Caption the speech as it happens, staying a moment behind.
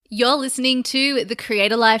You're listening to the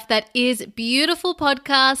Create a Life That Is Beautiful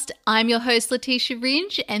podcast. I'm your host, Letitia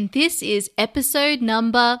Ringe, and this is episode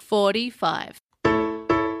number 45.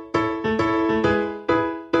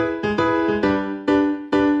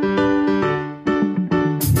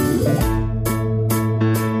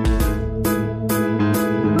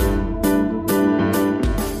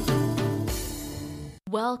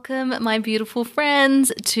 Welcome, my beautiful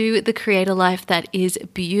friends, to the Create a Life That Is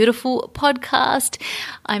Beautiful podcast.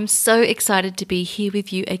 I'm so excited to be here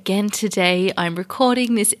with you again today. I'm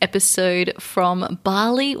recording this episode from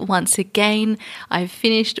Bali once again. I've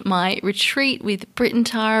finished my retreat with Britt and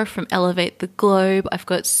Tara from Elevate the Globe. I've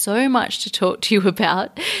got so much to talk to you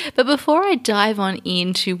about. But before I dive on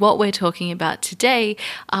into what we're talking about today,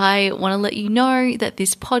 I want to let you know that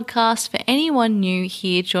this podcast, for anyone new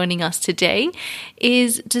here joining us today,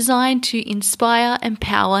 is designed to inspire,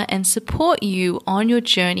 empower, and support you on your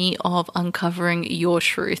journey of uncovering your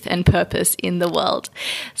truth and purpose in the world.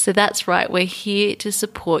 So that's right, we're here to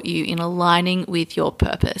support you in aligning with your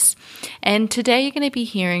purpose. And today you're going to be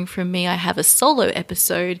hearing from me. I have a solo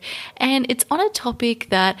episode, and it's on a topic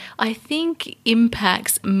that I think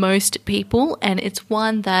impacts most people, and it's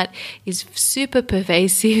one that is super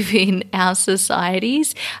pervasive in our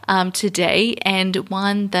societies today, and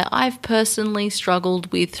one that I've personally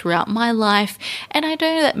struggled with throughout my life, and I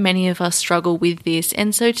know that many of us struggle with this.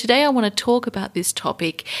 And so today I want to talk about this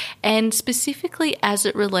topic, and specifically as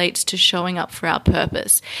it relates to showing up for our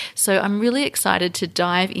purpose. So I'm really excited to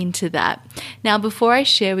dive into that. Now, before I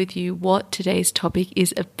share with you what today's topic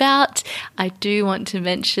is about, I do want to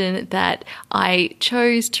mention that I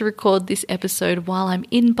chose to record this episode while I'm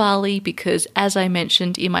in Bali because, as I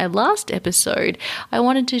mentioned in my last episode, I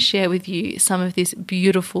wanted to share with you some of this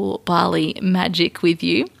beautiful Bali magic with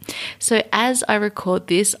you. So as I record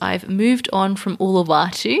this, I've moved on from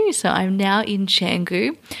Uluwatu, so I'm now in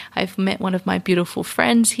Canggu. I've met one of my beautiful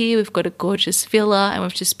friends here. We've got a gorgeous villa, and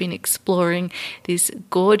we've just been exploring this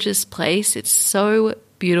gorgeous place. It's so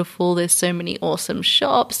beautiful. There's so many awesome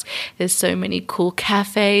shops. There's so many cool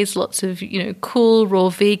cafes, lots of, cool raw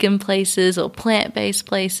vegan places or plant-based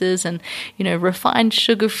places, and, refined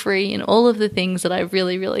sugar-free, and all of the things that I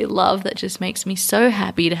really, really love. That just makes me so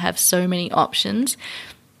happy to have so many options.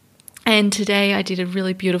 And today I did a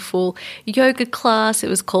really beautiful yoga class. It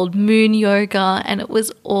was called Moon Yoga, and it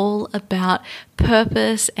was all about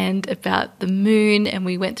purpose and about the moon. And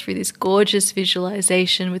we went through this gorgeous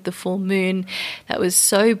visualization with the full moon. That was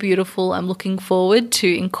so beautiful. I'm looking forward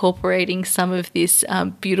to incorporating some of this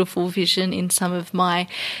beautiful vision in some of my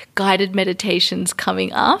guided meditations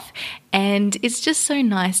coming up. And it's just so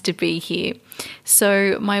nice to be here.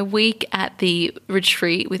 So my week at the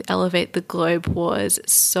retreat with Elevate the Globe was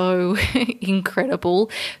so incredible.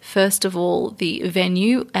 First of all, the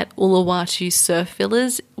venue at Uluwatu Surf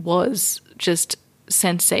Villas was just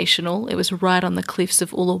sensational. It was right on the cliffs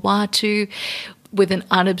of Uluwatu, with an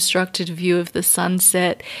unobstructed view of the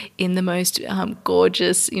sunset in the most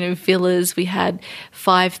gorgeous, villas. We had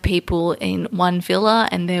 5 people in one villa,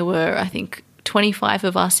 and there were, I think, 25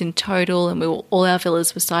 of us in total, and all our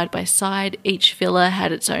villas were side by side. Each villa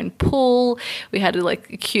had its own pool. We had a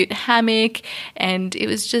cute hammock, and they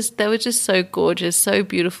were just so gorgeous, so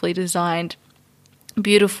beautifully designed.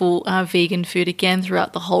 Beautiful vegan food again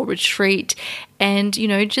throughout the whole retreat, and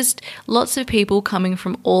just lots of people coming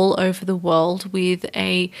from all over the world with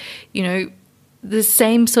the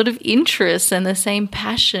same sort of interests and the same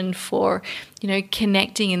passion for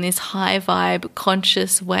connecting in this high vibe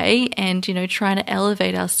conscious way, and trying to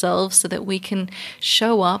elevate ourselves so that we can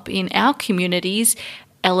show up in our communities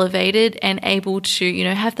elevated and able to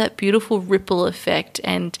have that beautiful ripple effect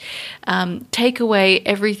and take away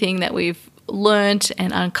everything that we've learnt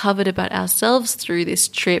and uncovered about ourselves through this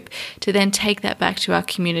trip, to then take that back to our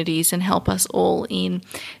communities and help us all in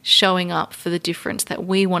showing up for the difference that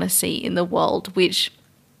we want to see in the world, which,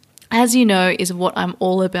 as you know, is what I'm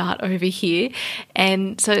all about over here.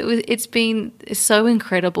 And so it's been so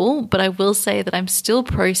incredible, but I will say that I'm still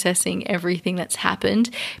processing everything that's happened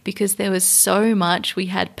because there was so much. We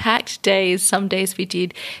had packed days. Some days we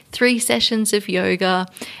did 3 sessions of yoga,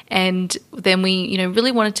 and then we,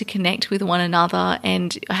 really wanted to connect with one another,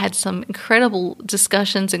 and I had some incredible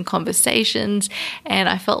discussions and conversations, and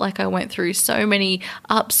I felt like I went through so many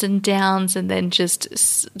ups and downs, and then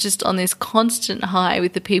just on this constant high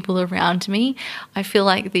with the people around me. I feel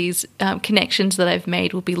like these connections that I've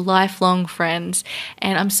made will be lifelong friends,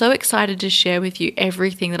 and I'm so excited to share with you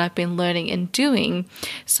everything that I've been learning and doing.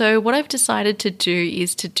 So what I've decided to do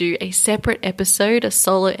is to do a separate episode, a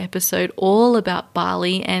solo episode, all about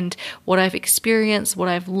Bali and what I've experienced, what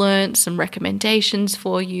I've learned, some recommendations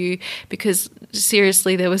for you, because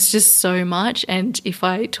seriously, there was just so much, and if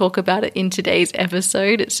I talk about it in today's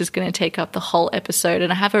episode, it's just going to take up the whole episode,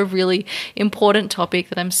 and I have a really important topic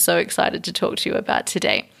that I'm so excited to talk to you about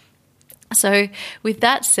today. So with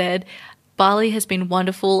that said, Bali has been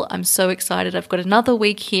wonderful. I'm so excited. I've got another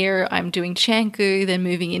week here. I'm doing Canggu, then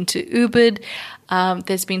moving into Ubud.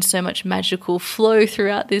 There's been so much magical flow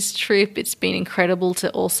throughout this trip. It's been incredible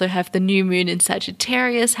to also have the new moon in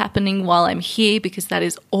Sagittarius happening while I'm here, because that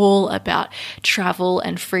is all about travel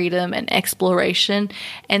and freedom and exploration.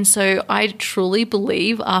 And so I truly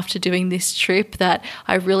believe after doing this trip that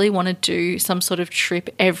I really want to do some sort of trip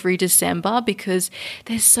every December, because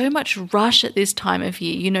there's so much rush at this time of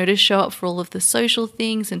year, to show up for all of the social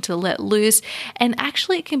things and to let loose. And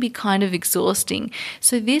actually it can be kind of exhausting.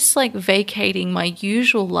 So this vacating my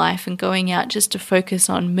usual life and going out just to focus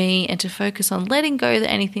on me and to focus on letting go of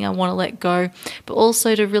anything I want to let go, but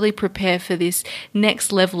also to really prepare for this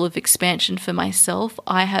next level of expansion for myself,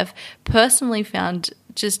 I have personally found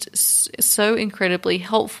just so incredibly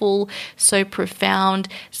helpful, so profound,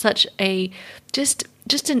 such a just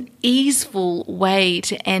an easeful way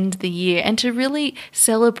to end the year and to really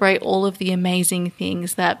celebrate all of the amazing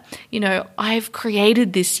things that, I've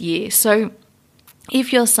created this year. So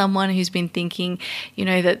if you're someone who's been thinking,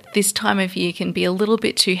 that this time of year can be a little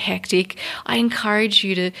bit too hectic, I encourage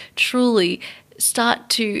you to truly start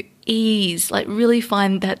to ease, really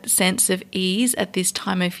find that sense of ease at this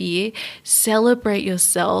time of year, celebrate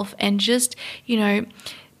yourself, and just,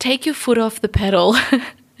 take your foot off the pedal.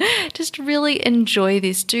 Just really enjoy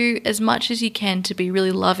this. Do as much as you can to be really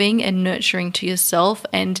loving and nurturing to yourself,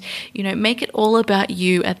 and, make it all about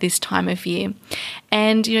you at this time of year.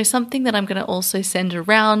 And, something that I'm going to also send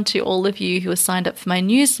around to all of you who are signed up for my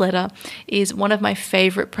newsletter is one of my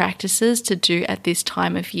favorite practices to do at this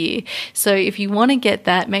time of year. So if you want to get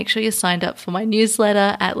that, make sure you're signed up for my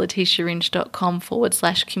newsletter at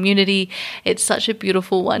leticiaringe.com/community. It's such a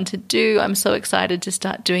beautiful one to do. I'm so excited to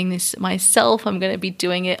start doing this myself. I'm going to be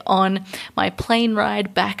doing it on my plane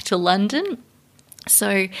ride back to London.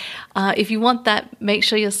 So if you want that, make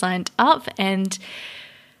sure you're signed up. And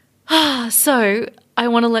so I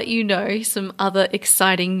want to let you know some other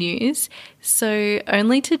exciting news. So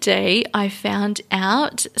only today I found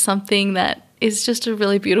out something that is just a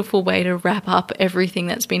really beautiful way to wrap up everything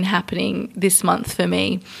that's been happening this month for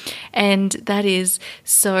me. And that is,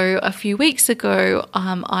 so a few weeks ago,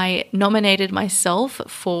 I nominated myself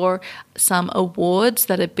for some awards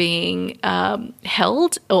that are being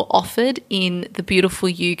held or offered in the Beautiful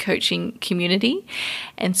You coaching community.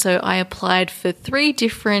 And so I applied for 3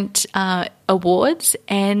 different awards,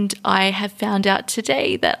 and I have found out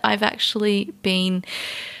today that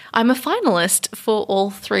I'm a finalist for all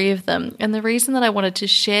 3 of them. And the reason that I wanted to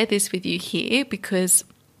share this with you here, because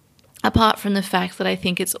apart from the fact that I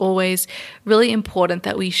think it's always really important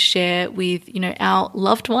that we share with, our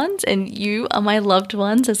loved ones, and you are my loved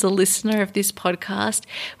ones as a listener of this podcast,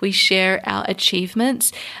 we share our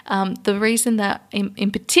achievements. The reason that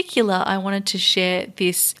in particular I wanted to share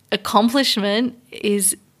this accomplishment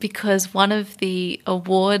is because one of the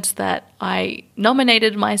awards that I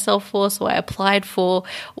nominated myself for, so I applied for,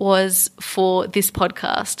 was for this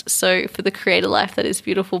podcast. So for the Create a Life That Is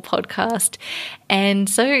Beautiful podcast. And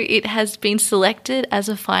so it has been selected as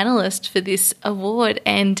a finalist for this award.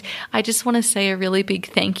 And I just want to say a really big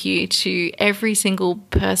thank you to every single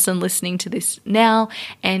person listening to this now,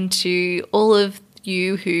 and to all of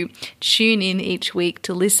you who tune in each week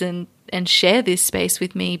to listen and share this space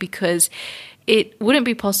with me, because it wouldn't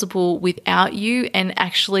be possible without you, and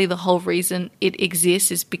actually the whole reason it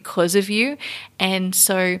exists is because of you. And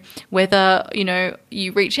so whether,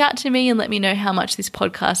 you reach out to me and let me know how much this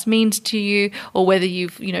podcast means to you, or whether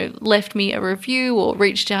you've, left me a review or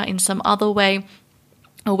reached out in some other way,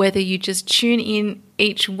 or whether you just tune in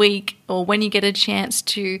each week or when you get a chance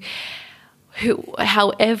to,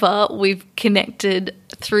 however we've connected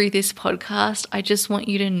through this podcast, I just want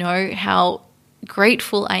you to know how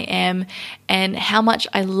grateful I am and how much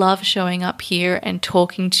I love showing up here and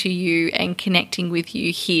talking to you and connecting with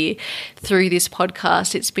you here through this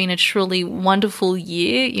podcast. It's been a truly wonderful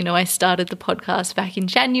year. I started the podcast back in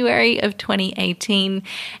January of 2018,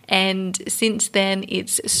 and since then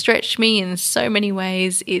it's stretched me in so many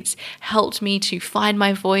ways. It's helped me to find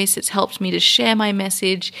my voice. It's helped me to share my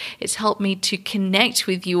message. It's helped me to connect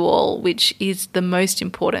with you all, which is the most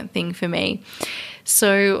important thing for me.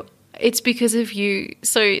 So it's because of you.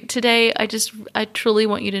 So today, I truly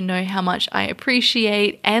want you to know how much I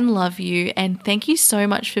appreciate and love you, and thank you so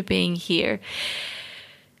much for being here.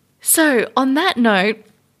 So on that note,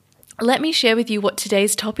 let me share with you what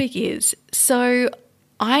today's topic is. So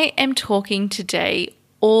I am talking today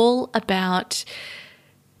all about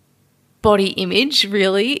body image,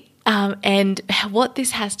 really, and what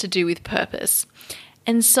this has to do with purpose.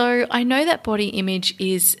 And so I know that body image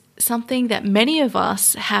is something that many of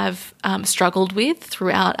us have struggled with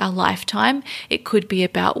throughout our lifetime. It could be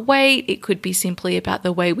about weight. It could be simply about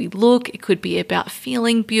the way we look. It could be about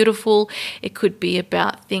feeling beautiful. It could be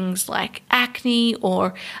about things like acne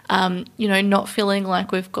or, not feeling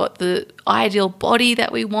like we've got the ideal body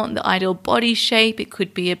that we want, the ideal body shape. It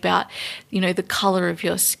could be about, the color of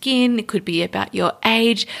your skin. It could be about your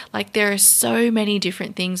age. Like, there are so many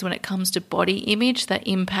different things when it comes to body image that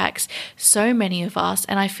impacts so many of us.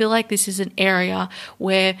 And I feel like this is an area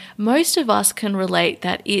where most of us can relate,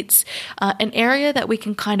 that it's an area that we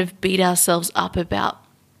can kind of beat ourselves up about.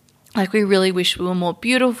 Like, we really wish we were more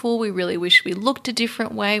beautiful. We really wish we looked a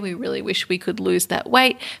different way. We really wish we could lose that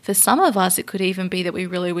weight. For some of us, it could even be that we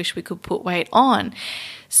really wish we could put weight on.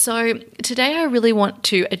 So today I really want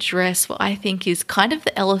to address what I think is kind of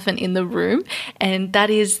the elephant in the room, and that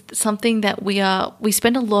is something that we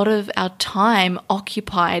spend a lot of our time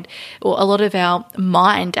occupied, or a lot of our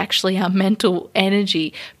mind, actually our mental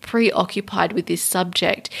energy, preoccupied with this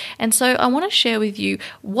subject. And so I want to share with you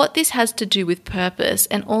what this has to do with purpose,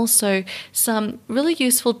 and also some really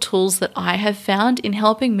useful tools that I have found in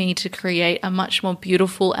helping me to create a much more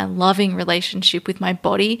beautiful and loving relationship with my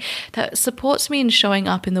body that supports me in showing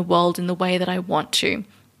up in the world in the way that I want to.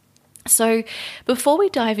 So before we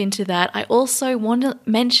dive into that, I also want to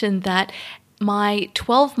mention that my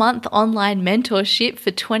 12-month online mentorship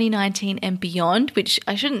for 2019 and beyond, which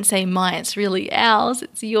I shouldn't say mine, it's really ours,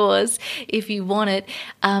 it's yours if you want it.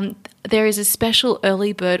 There is a special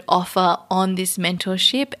early bird offer on this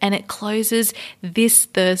mentorship, and it closes this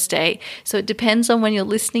Thursday. So it depends on when you're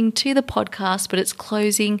listening to the podcast, but it's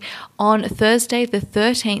closing on Thursday, the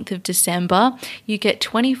 13th of December. You get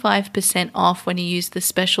 25% off when you use the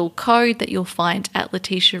special code that you'll find at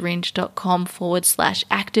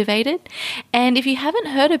letitiaringe.com/activated. And if you haven't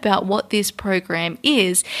heard about what this program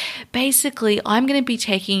is, basically I'm going to be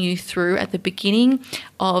taking you through at the beginning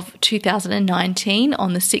of 2019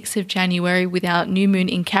 on the 6th of January with our new moon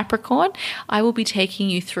in Capricorn. I will be taking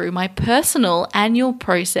you through my personal annual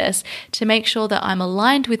process to make sure that I'm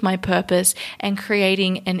aligned with my purpose and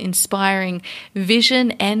creating an inspiring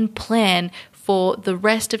vision and plan for the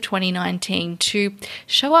rest of 2019 to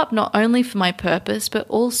show up not only for my purpose, but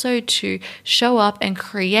also to show up and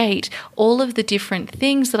create all of the different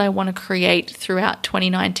things that I want to create throughout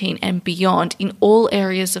 2019 and beyond in all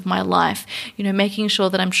areas of my life, making sure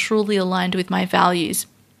that I'm truly aligned with my values.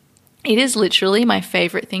 It is literally my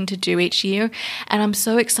favorite thing to do each year, and I'm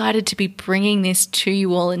so excited to be bringing this to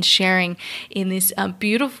you all and sharing in this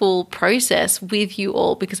beautiful process with you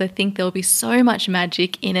all, because I think there'll be so much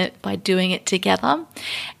magic in it by doing it together.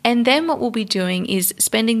 And then what we'll be doing is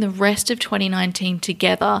spending the rest of 2019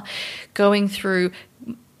 together, going through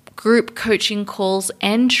group coaching calls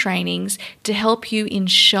and trainings to help you in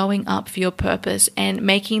showing up for your purpose and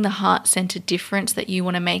making the heart-centered difference that you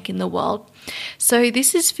want to make in the world. So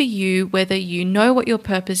this is for you, whether you know what your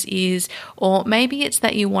purpose is, or maybe it's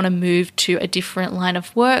that you want to move to a different line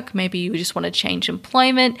of work. Maybe you just want to change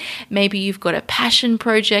employment. Maybe you've got a passion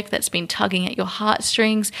project that's been tugging at your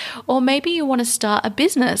heartstrings, or maybe you want to start a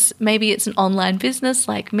business. Maybe it's an online business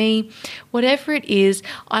like me. Whatever it is,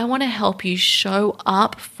 I want to help you show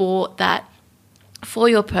up for that, for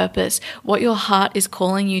your purpose, what your heart is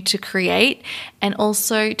calling you to create, and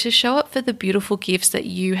also to show up for the beautiful gifts that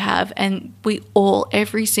you have. And we all,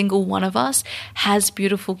 every single one of us, has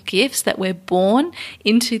beautiful gifts that we're born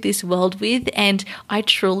into this world with. And I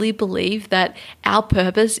truly believe that our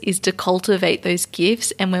purpose is to cultivate those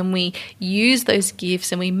gifts. And when we use those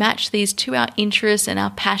gifts and we match these to our interests and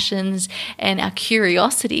our passions and our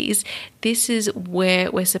curiosities, this is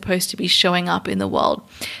where we're supposed to be showing up in the world.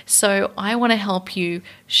 So I want to help you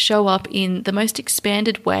show up in the most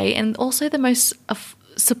expanded way, and also the most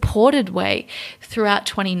supported way throughout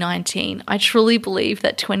 2019. I truly believe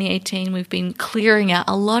that 2018 we've been clearing out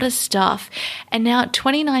a lot of stuff, and now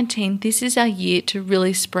 2019, this is our year to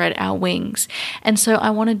really spread our wings. And so I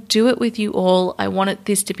want to do it with you all. I want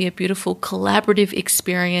this to be a beautiful collaborative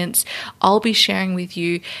experience. I'll be sharing with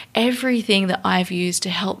you everything that I've used to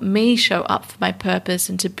help me show up for my purpose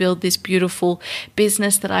and to build this beautiful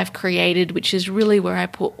business that I've created, which is really where I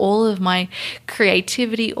put all of my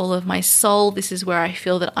creativity, all of my soul. This is where I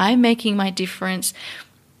feel that I'm making my difference.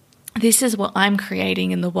 This is what I'm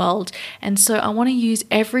creating in the world. And so I want to use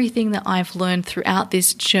everything that I've learned throughout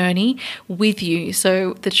this journey with you.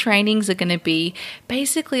 So the trainings are going to be,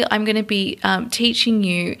 basically, I'm going to be teaching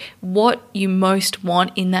you what you most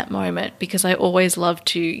want in that moment, because I always love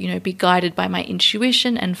to, be guided by my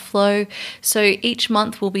intuition and flow. So each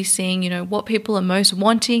month we'll be seeing, what people are most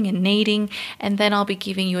wanting and needing. And then I'll be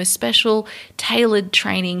giving you a special tailored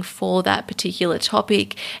training for that particular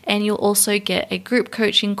topic. And you'll also get a group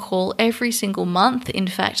coaching call every single month. In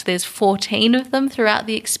fact, there's 14 of them throughout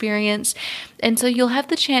the experience. And so you'll have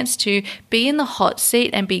the chance to be in the hot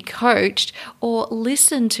seat and be coached, or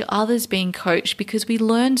listen to others being coached, because we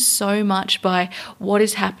learn so much by what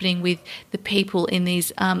is happening with the people in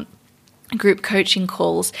these group coaching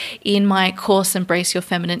calls. In my course, Embrace Your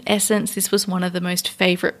Feminine Essence, this was one of the most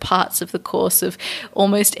favorite parts of the course of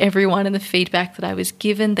almost everyone, in the feedback that I was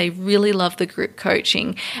given. They really loved the group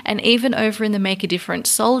coaching. And even over in the Make a Difference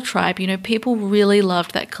Soul Tribe, people really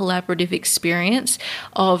loved that collaborative experience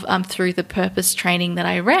of through the purpose training that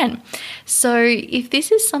I ran. So if this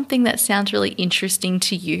is something that sounds really interesting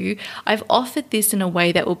to you, I've offered this in a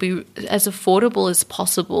way that will be as affordable as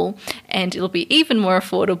possible, and it'll be even more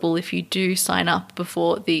affordable if you do sign up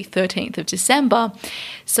before the 13th of December,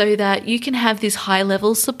 so that you can have this high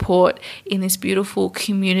level support in this beautiful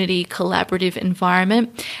community collaborative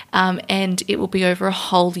environment, and it will be over a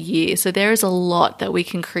whole year. So there is a lot that we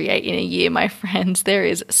can create in a year, my friends. There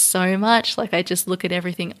is so much. I just look at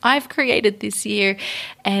everything I've created this year,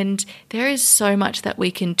 and there is so much that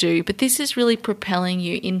we can do. But this is really propelling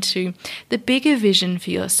you into the bigger vision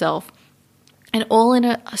for yourself. And all in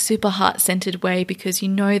a super heart-centered way, because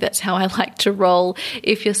that's how I like to roll.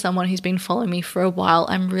 If you're someone who's been following me for a while,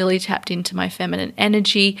 I'm really tapped into my feminine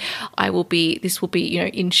energy. This will be,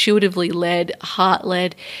 intuitively led,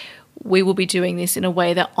 heart-led. We will be doing this in a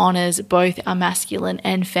way that honors both our masculine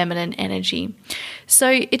and feminine energy. So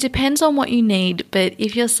it depends on what you need, but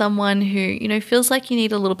if you're someone who, feels like you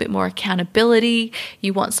need a little bit more accountability,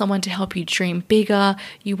 you want someone to help you dream bigger,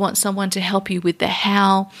 you want someone to help you with the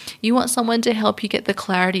how, you want someone to help you get the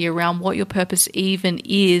clarity around what your purpose even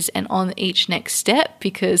is and on each next step,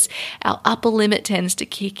 because our upper limit tends to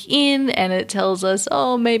kick in and it tells us,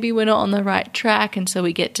 oh, maybe we're not on the right track, and so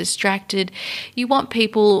we get distracted. You want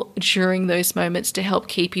people during those moments to help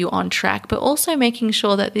keep you on track, but also making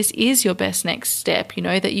sure that this is your best next step,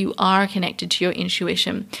 that you are connected to your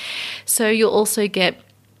intuition. So you'll also get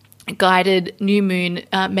guided new moon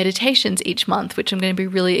meditations each month, which I'm going to be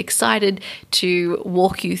really excited to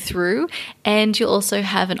walk you through. And you'll also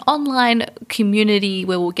have an online community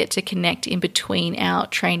where we'll get to connect in between our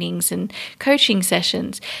trainings and coaching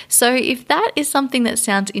sessions. So if that is something that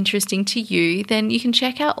sounds interesting to you, then you can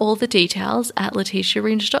check out all the details at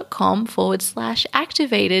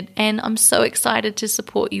letitiaringe.com/activated. And I'm so excited to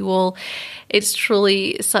support you all. It's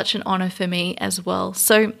truly such an honor for me as well.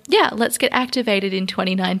 So yeah, let's get activated in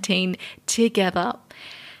 2019 together.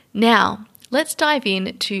 Now, let's dive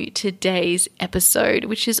into today's episode,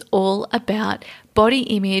 which is all about body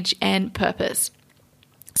image and purpose.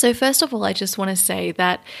 So first of all, I just want to say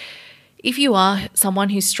that if you are someone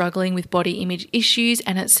who's struggling with body image issues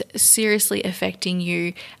and it's seriously affecting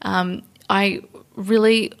you, I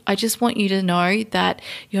just want you to know that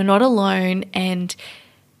you're not alone, and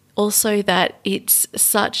also that it's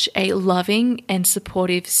such a loving and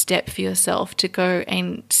supportive step for yourself to go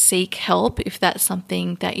and seek help if that's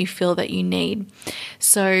something that you feel that you need.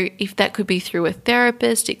 So if that could be through a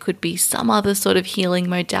therapist, it could be some other sort of healing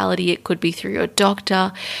modality, it could be through your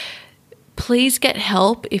doctor. Please get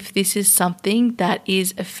help if this is something that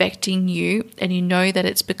is affecting you and you know that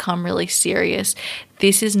it's become really serious.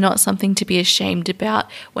 This is not something to be ashamed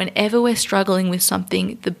about. Whenever we're struggling with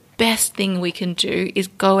something, the best thing we can do is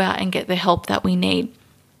go out and get the help that we need.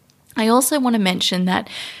 I also want to mention that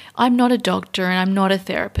I'm not a doctor and I'm not a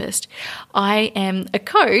therapist. I am a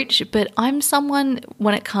coach, but I'm someone,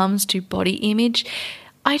 when it comes to body image,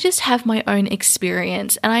 I just have my own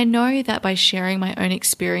experience, and I know that by sharing my own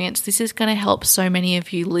experience, this is going to help so many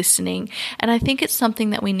of you listening. And I think it's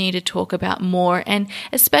something that we need to talk about more, and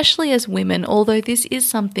especially as women, although this is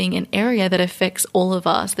something, an area that affects all of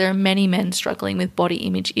us, there are many men struggling with body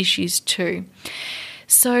image issues too.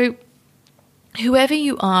 So whoever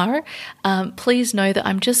you are, please know that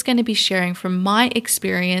I'm just going to be sharing from my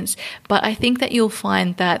experience, but I think that you'll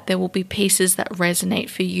find that there will be pieces that resonate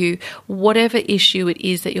for you, whatever issue it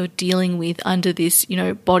is that you're dealing with under this,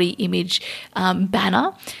 body image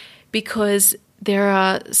banner, because there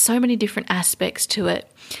are so many different aspects to it.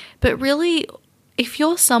 But really, if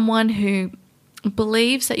you're someone who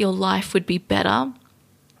believes that your life would be better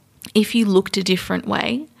if you looked a different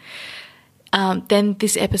way, then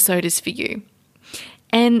this episode is for you.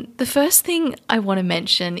 And the first thing I want to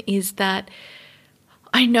mention is that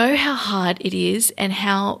I know how hard it is and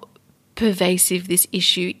how pervasive this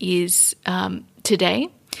issue is today.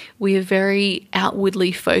 We are very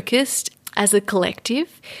outwardly focused as a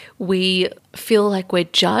collective. We feel like we're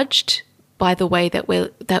judged by the way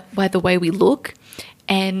by the way we look,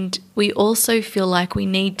 and we also feel like we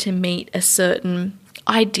need to meet a certain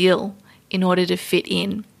ideal in order to fit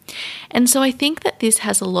in. And so I think that this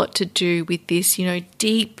has a lot to do with this,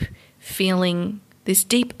 deep feeling, this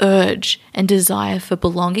deep urge and desire for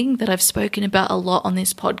belonging that I've spoken about a lot on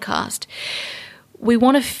this podcast. We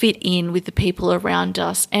want to fit in with the people around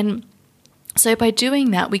us. And so by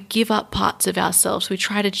doing that, we give up parts of ourselves. We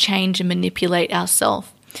try to change and manipulate ourselves.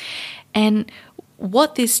 And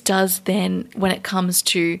what this does then when it comes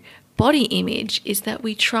to body image is that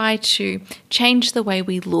we try to change the way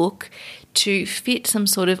we look to fit some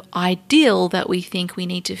sort of ideal that we think we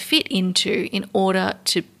need to fit into in order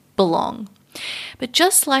to belong. But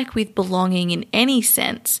just like with belonging in any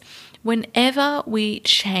sense, whenever we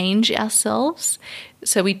change ourselves,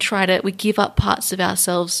 so we give up parts of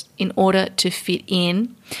ourselves in order to fit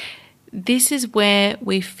in, this is where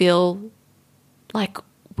we feel like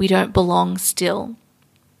we don't belong still.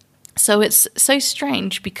 So it's so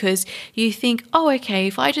strange because you think, oh, okay,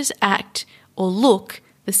 if I just act or look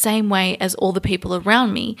the same way as all the people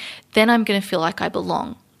around me, then I'm going to feel like I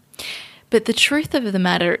belong. But the truth of the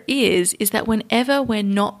matter is that whenever we're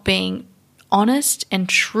not being honest and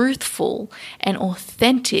truthful and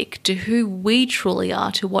authentic to who we truly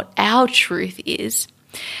are, to what our truth is,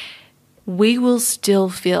 we will still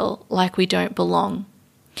feel like we don't belong.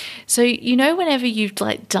 So, whenever you've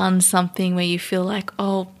done something where you feel like,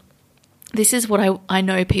 oh, this is what I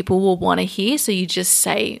know people will want to hear, so you just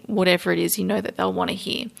say whatever it is you know that they'll want to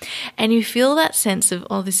hear. And you feel that sense of,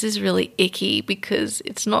 oh, this is really icky because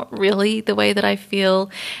it's not really the way that I feel,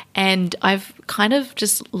 and I've kind of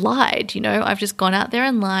just lied, I've just gone out there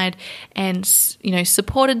and lied and,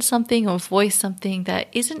 supported something or voiced something that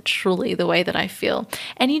isn't truly the way that I feel.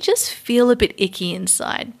 And you just feel a bit icky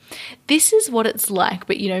inside. This is what it's like,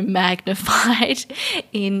 but, magnified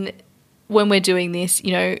in when we're doing this,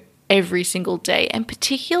 every single day. And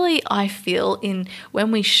particularly I feel when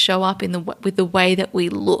we show up with the way that we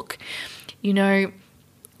look.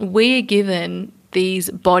 We are given these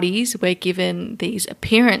bodies, we're given these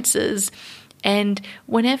appearances, and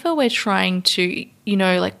whenever we're trying to,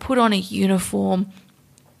 put on a uniform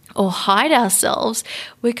or hide ourselves,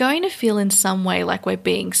 we're going to feel in some way like we're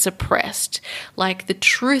being suppressed, like the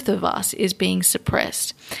truth of us is being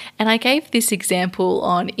suppressed. And I gave this example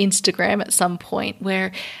on Instagram at some point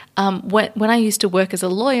where when I used to work as a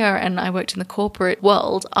lawyer and I worked in the corporate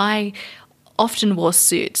world, I often wore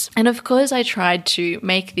suits. And of course I tried to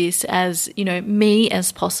make this as, me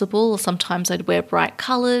as possible. Sometimes I'd wear bright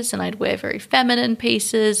colors and I'd wear very feminine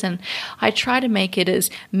pieces, and I try to make it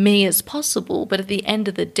as me as possible. But at the end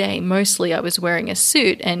of the day, mostly I was wearing a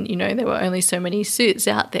suit, and, there were only so many suits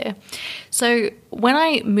out there. So when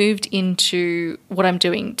I moved into what I'm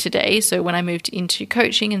doing today, so when I moved into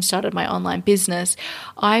coaching and started my online business,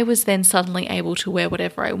 I was then suddenly able to wear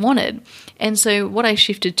whatever I wanted. And so what I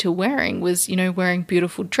shifted to wearing was, wearing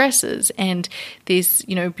beautiful dresses and these,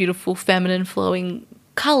 beautiful feminine flowing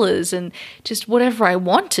colors and just whatever I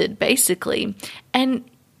wanted, basically. And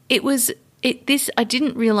I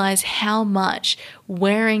didn't realize how much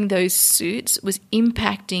wearing those suits was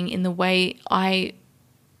impacting in the way I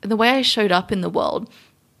showed up in the world,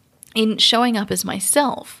 in showing up as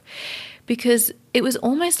myself, because it was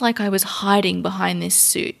almost like I was hiding behind this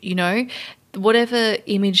suit, Whatever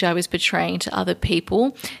image I was portraying to other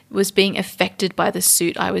people was being affected by the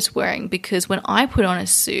suit I was wearing, because when I put on a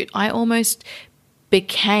suit, I almost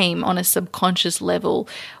became, on a subconscious level,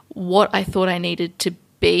 what I thought I needed to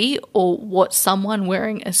be or what someone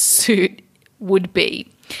wearing a suit would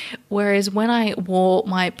be. Whereas when I wore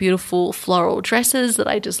my beautiful floral dresses that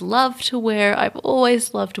I just love to wear, I've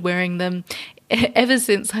always loved wearing them ever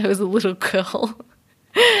since I was a little girl.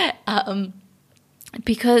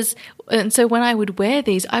 So when I would wear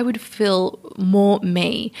these, I would feel more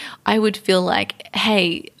me. I would feel like,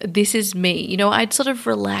 hey, this is me. I'd sort of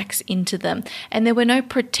relax into them. And there were no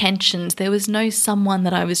pretensions. There was no someone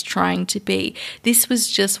that I was trying to be. This was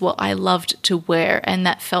just what I loved to wear, and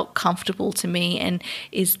that felt comfortable to me and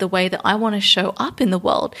is the way that I want to show up in the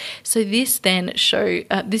world. So this then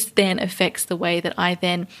affects the way that I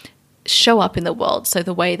then show up in the world. So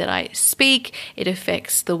the way that I speak, it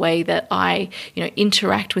affects the way that I,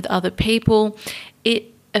 interact with other people.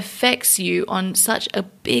 It affects you on such a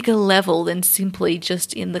bigger level than simply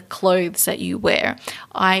just in the clothes that you wear.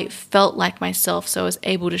 I felt like myself, so I was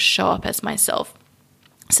able to show up as myself.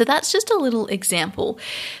 So that's just a little example.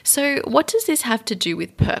 So what does this have to do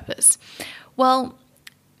with purpose? Well,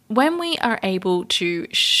 when we are able to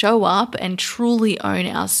show up and truly own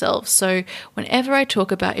ourselves, so whenever I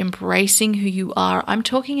talk about embracing who you are, I'm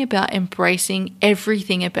talking about embracing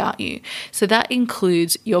everything about you. So that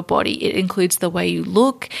includes your body, it includes the way you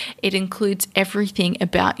look, it includes everything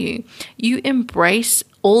about you. You embrace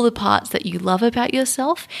all the parts that you love about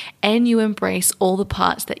yourself, and you embrace all the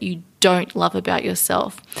parts that you don't love about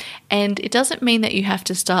yourself. And it doesn't mean that you have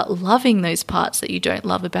to start loving those parts that you don't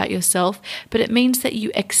love about yourself, but it means that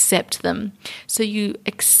you accept them. So you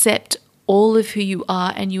accept all of who you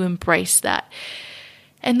are and you embrace that.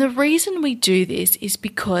 And the reason we do this is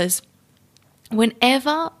because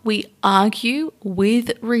whenever we argue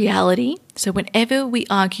with reality, so whenever we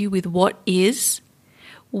argue with what is,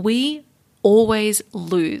 we always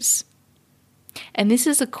lose. And this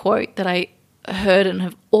is a quote that I heard and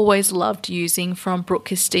have always loved using from Brooke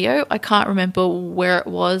Castillo. I can't remember where it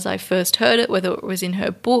was I first heard it, whether it was in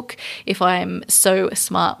her book, If I'm So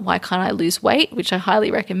Smart, Why Can't I Lose Weight, which I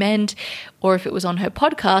highly recommend, or if it was on her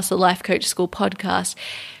podcast, the Life Coach School podcast.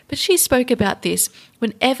 But she spoke about this.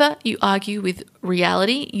 Whenever you argue with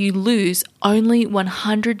reality, you lose only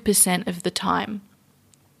 100% of the time.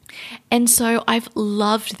 And so I've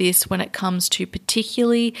loved this when it comes to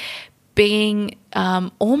particularly being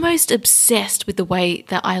almost obsessed with the way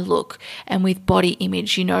that I look and with body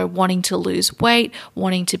image, wanting to lose weight,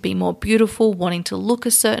 wanting to be more beautiful, wanting to look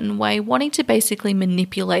a certain way, wanting to basically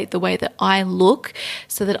manipulate the way that I look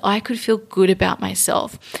so that I could feel good about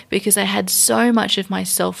myself, because I had so much of my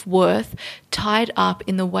self-worth tied up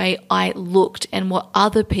in the way I looked and what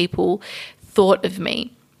other people thought of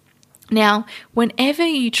me. Now, whenever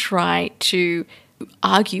you try to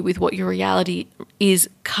argue with what your reality is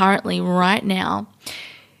currently right now,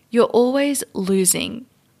 you're always losing.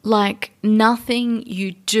 Like, nothing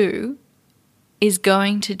you do is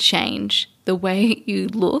going to change the way you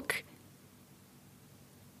look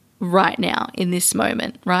right now in this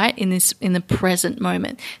moment, right? In the present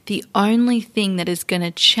moment. The only thing that is going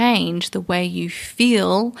to change the way you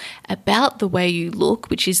feel about the way you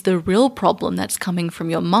look, which is the real problem that's coming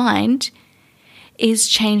from your mind, is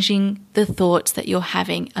changing the thoughts that you're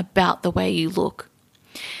having about the way you look.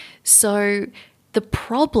 So the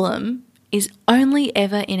problem is only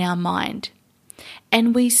ever in our mind.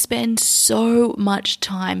 And we spend so much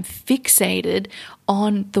time fixated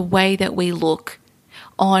on the way that we look,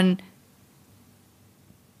 on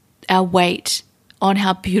our weight, on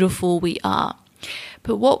how beautiful we are.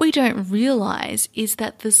 But what we don't realize is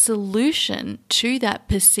that the solution to that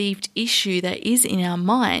perceived issue that is in our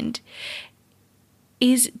mind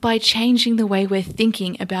is by changing the way we're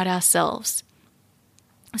thinking about ourselves.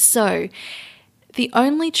 So, the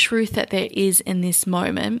only truth that there is in this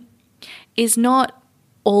moment is not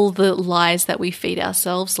all the lies that we feed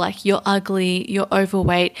ourselves, like you're ugly, you're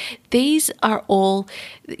overweight. These are all,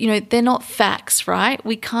 they're not facts, right?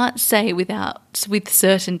 We can't say with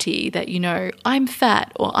certainty that, I'm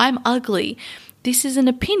fat or I'm ugly. This is an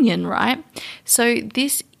opinion, right? So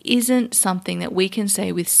this isn't something that we can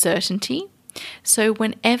say with certainty. So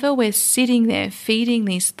whenever we're sitting there feeding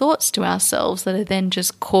these thoughts to ourselves that are then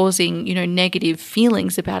just causing, negative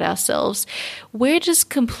feelings about ourselves, we're just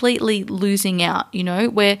completely losing out,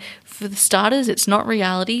 where for the starters, it's not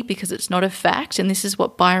reality because it's not a fact. And this is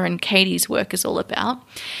what Byron Katie's work is all about,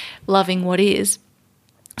 loving what is.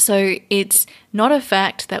 So it's not a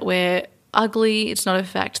fact that we're ugly. It's not a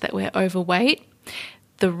fact that we're overweight.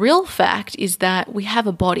 The real fact is that we have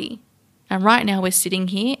a body. And right now we're sitting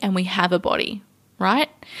here and we have a body, right?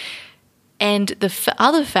 And the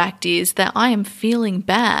other fact is that I am feeling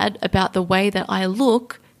bad about the way that I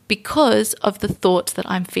look because of the thoughts that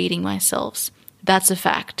I'm feeding myself. That's a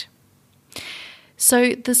fact.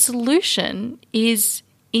 So the solution is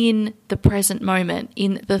in the present moment,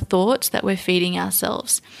 in the thoughts that we're feeding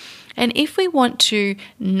ourselves. And if we want to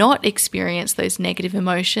not experience those negative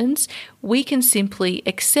emotions, we can simply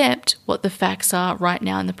accept what the facts are right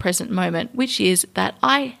now in the present moment, which is that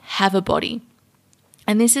I have a body.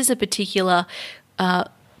 And this is a particular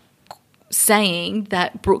saying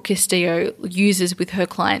that Brooke Castillo uses with her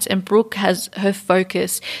clients, and Brooke has her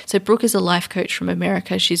focus. So Brooke is a life coach from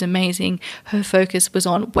America. She's amazing. Her focus was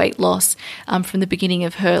on weight loss from the beginning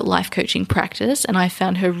of her life coaching practice, and I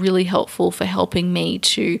found her really helpful for helping me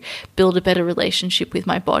to build a better relationship with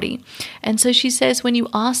my body. And so she says, when you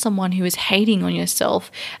are someone who is hating on yourself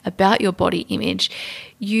about your body image,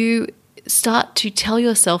 you start to tell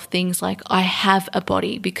yourself things like, I have a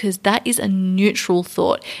body, because that is a neutral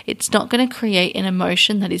thought. It's not going to create an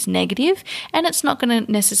emotion that is negative, and it's not going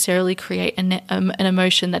to necessarily create an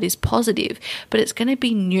emotion that is positive, but it's going to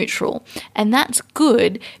be neutral. And that's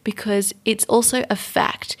good because it's also a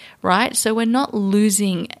fact, right? So we're not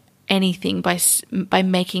losing anything by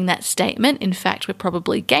making that statement. In fact, we're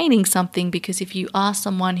probably gaining something, because if you are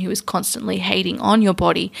someone who is constantly hating on your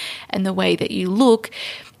body and the way that you look,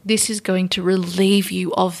 this is going to relieve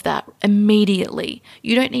you of that immediately.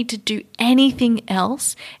 You don't need to do anything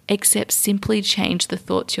else except simply change the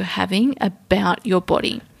thoughts you're having about your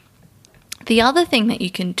body. The other thing that you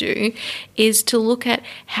can do is to look at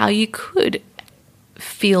how you could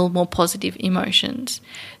feel more positive emotions.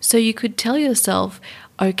 So you could tell yourself,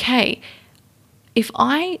 okay, if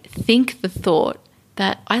I think the thought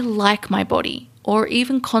that I like my body, or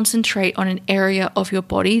even concentrate on an area of your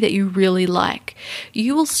body that you really like,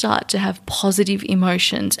 you will start to have positive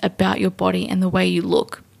emotions about your body and the way you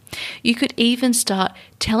look. You could even start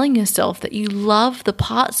telling yourself that you love the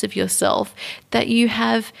parts of yourself that you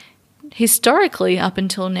have historically, up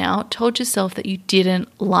until now, told yourself that you didn't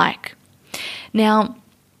like. Now,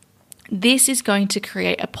 this is going to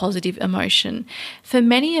create a positive emotion. For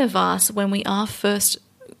many of us, when we are first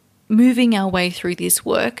moving our way through this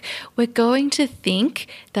work, we're going to think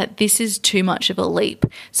that this is too much of a leap.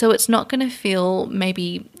 So it's not going to feel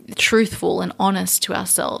maybe truthful and honest to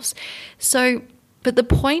ourselves. But the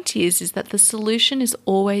point is that the solution is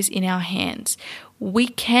always in our hands. We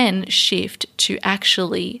can shift to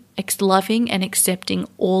actually loving and accepting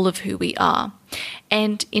all of who we are.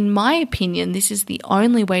 And in my opinion, this is the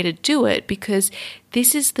only way to do it, because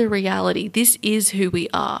this is the reality. This is who we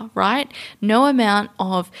are, right? No amount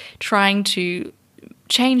of trying to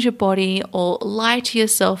change your body or lie to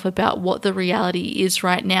yourself about what the reality is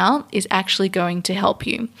right now is actually going to help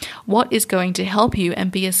you. What is going to help you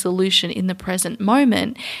and be a solution in the present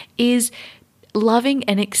moment is loving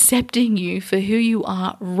and accepting you for who you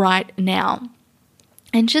are right now.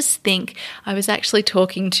 And just think, I was actually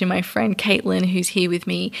talking to my friend Caitlin, who's here with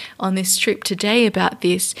me on this trip today, about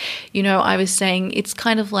this. You know, I was saying it's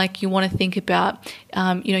kind of like you want to think about,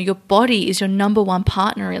 your body is your number one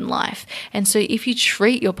partner in life. And so if you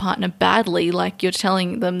treat your partner badly, like you're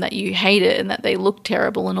telling them that you hate it and that they look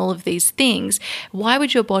terrible and all of these things, why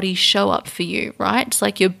would your body show up for you, right? It's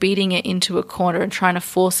like you're beating it into a corner and trying to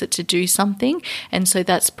force it to do something. And so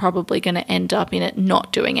that's probably going to end up in it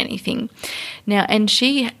not doing anything. Now, and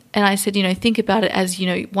I said, think about it as,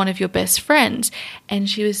 one of your best friends. And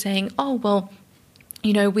she was saying, oh, well,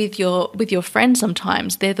 with your friends,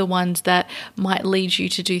 sometimes they're the ones that might lead you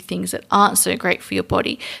to do things that aren't so great for your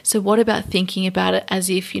body. So what about thinking about it as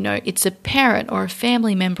if, it's a parent or a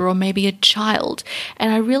family member or maybe a child?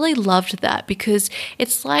 And I really loved that, because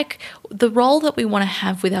it's like the role that we want to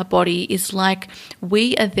have with our body is like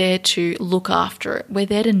we are there to look after it. We're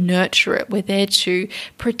there to nurture it. We're there to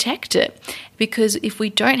protect it. Because if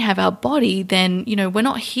we don't have our body, then, we're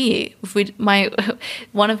not here.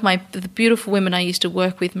 One of the beautiful women I used to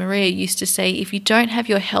work with, Maria, used to say, if you don't have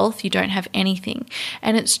your health, you don't have anything.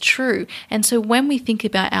 And it's true. And so when we think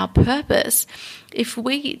about our purpose, if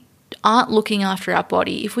we aren't looking after our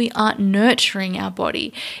body, if we aren't nurturing our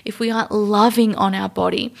body, if we aren't loving on our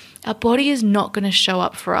body is not going to show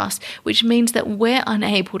up for us, which means that we're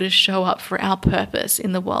unable to show up for our purpose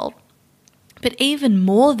in the world. But even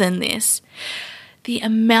more than this, the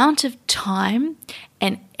amount of time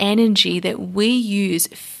and energy that we use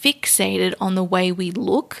fixated on the way we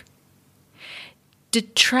look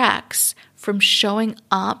detracts from showing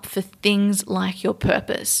up for things like your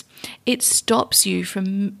purpose. It stops you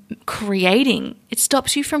from creating. It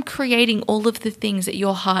stops you from creating all of the things that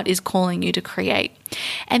your heart is calling you to create.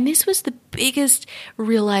 And this was the biggest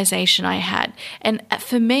realization I had. And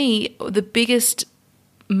for me, the biggest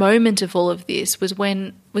moment of all of this was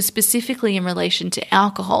specifically in relation to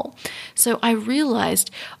alcohol. So I realized,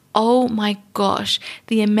 oh my gosh,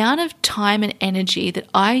 the amount of time and energy that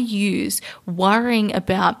I use worrying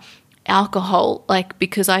about alcohol, like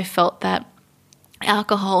because I felt that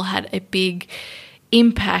alcohol had a big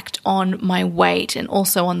impact on my weight and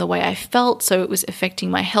also on the way I felt. So it was affecting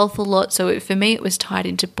my health a lot. So for me, it was tied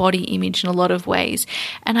into body image in a lot of ways.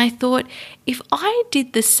 And I thought, if I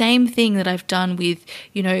did the same thing that I've done with,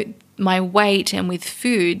 my weight and with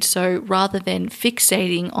food, so rather than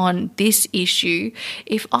fixating on this issue,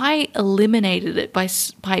 if I eliminated it by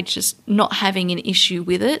just not having an issue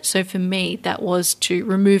with it, so for me, that was to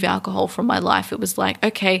remove alcohol from my life. It was like,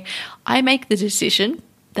 okay, I make the decision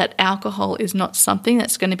that alcohol is not something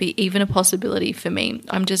that's going to be even a possibility for me.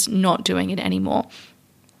 I'm just not doing it anymore.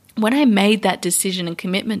 When I made that decision and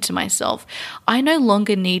commitment to myself, I no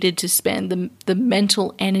longer needed to spend the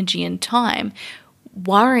mental energy and time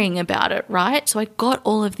worrying about it, right? So I got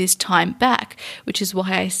all of this time back, which is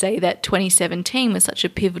why I say that 2017 was such a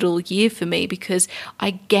pivotal year for me, because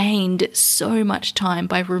I gained so much time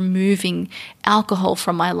by removing alcohol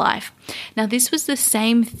from my life. Now, this was the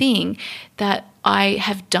same thing that I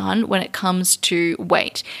have done when it comes to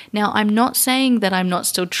weight. Now, I'm not saying that I'm not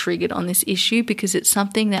still triggered on this issue, because it's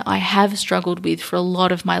something that I have struggled with for a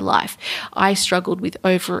lot of my life. I struggled with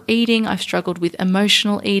overeating. I've struggled with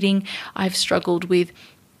emotional eating. I've struggled with,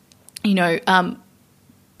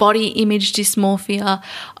 body image dysmorphia.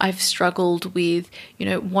 I've struggled with,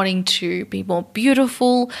 wanting to be more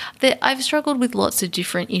beautiful. I've struggled with lots of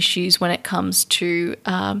different issues when it comes to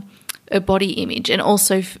a body image, and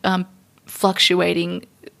also fluctuating,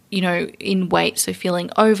 in weight. So feeling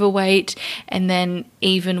overweight, and then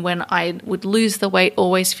even when I would lose the weight,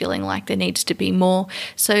 always feeling like there needs to be more.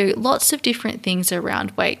 So lots of different things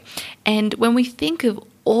around weight. And when we think of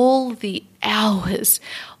all the hours,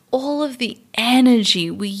 all of the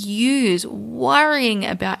energy we use worrying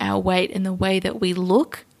about our weight and the way that we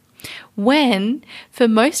look, when for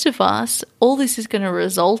most of us, all this is going to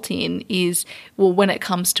result in is, when it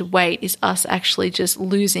comes to weight, is us actually just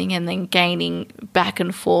losing and then gaining back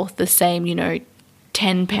and forth the same,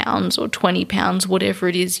 10 pounds or 20 pounds, whatever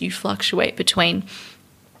it is you fluctuate between.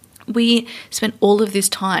 We spend all of this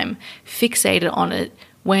time fixated on it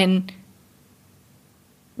when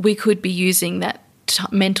we could be using that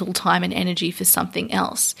mental time and energy for something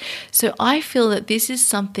else. So I feel that this is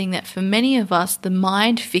something that for many of us, the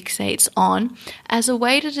mind fixates on as a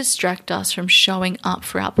way to distract us from showing up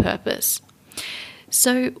for our purpose.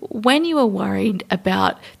 So when you are worried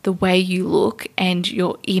about the way you look and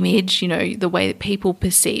your image, the way that people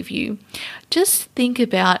perceive you, just think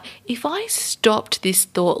about, if I stopped this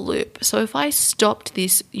thought loop, so if I stopped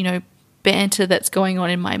this, banter that's going on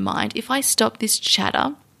in my mind, if I stopped this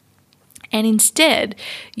chatter, and instead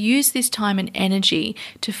use this time and energy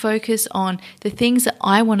to focus on the things that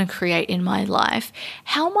I want to create in my life,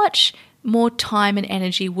 how much more time and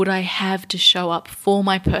energy would I have to show up for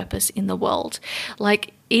my purpose in the world?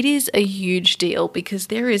 Like, it is a huge deal, because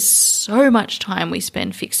there is so much time we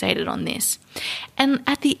spend fixated on this. And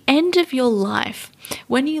at the end of your life,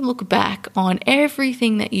 when you look back on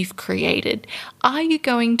everything that you've created, are you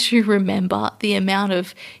going to remember the amount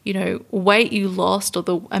of, weight you lost, or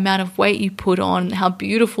the amount of weight you put on, how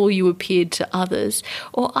beautiful you appeared to others?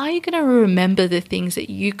 Or are you going to remember the things that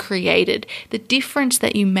you created, the difference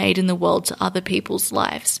that you made in the world to other people's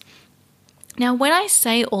lives? Now, when I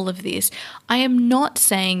say all of this, I am not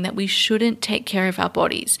saying that we shouldn't take care of our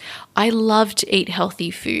bodies. I love to eat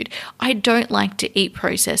healthy food. I don't like to eat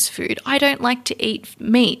processed food. I don't like to eat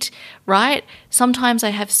meat, right? Sometimes I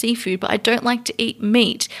have seafood, but I don't like to eat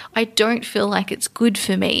meat. I don't feel like it's good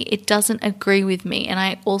for me. It doesn't agree with me. And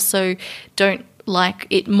I also don't like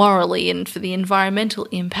it morally and for the environmental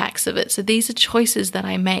impacts of it. So these are choices that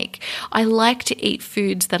I make. I like to eat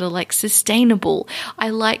foods that are sustainable. I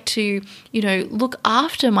like to, look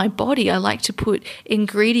after my body. I like to put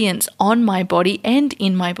ingredients on my body and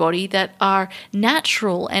in my body that are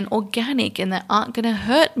natural and organic and that aren't going to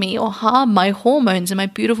hurt me or harm my hormones and my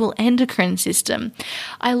beautiful endocrine system.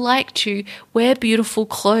 I like to wear beautiful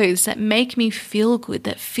clothes that make me feel good,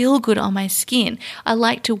 that feel good on my skin. I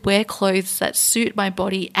like to wear clothes that suit my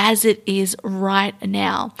body as it is right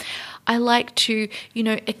now. I like to,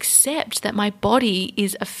 accept that my body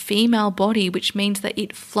is a female body, which means that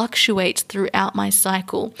it fluctuates throughout my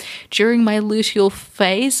cycle. During my luteal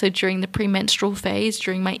phase, so during the premenstrual phase,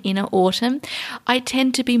 during my inner autumn, I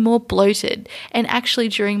tend to be more bloated. And actually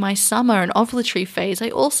during my summer and ovulatory phase, I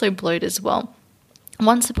also bloat as well.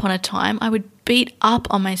 Once upon a time, I would beat up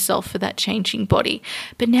on myself for that changing body.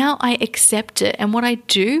 But now I accept it. And what I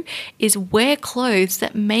do is wear clothes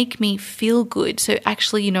that make me feel good. So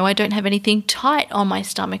actually, I don't have anything tight on my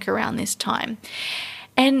stomach around this time.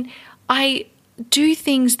 And I do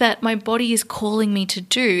things that my body is calling me to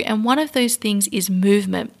do. And one of those things is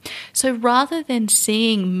movement. So rather than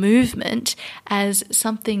seeing movement as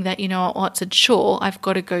something that, oh, it's a chore, I've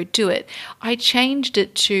got to go do it, I changed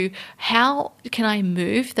it to how can I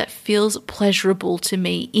move that feels pleasurable to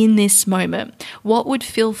me in this moment? What would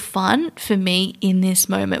feel fun for me in this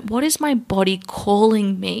moment? What is my body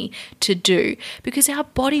calling me to do? Because our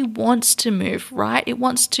body wants to move, right? It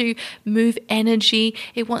wants to move energy.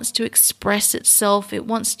 It wants to express itself. It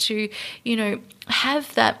wants to,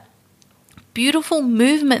 have that beautiful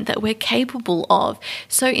movement that we're capable of.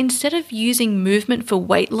 So instead of using movement for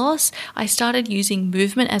weight loss, I started using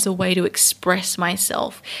movement as a way to express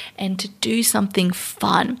myself and to do something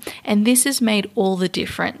fun. And this has made all the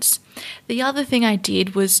difference. The other thing I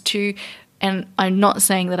did was and I'm not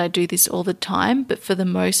saying that I do this all the time, but for the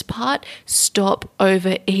most part, stop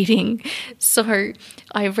overeating. So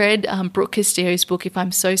I read Brooke Castillo's book, If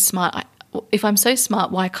I'm So Smart,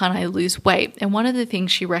 why can't I lose weight? And one of the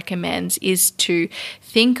things she recommends is to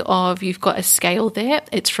think of, you've got a scale there.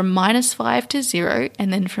 It's from -5 to 0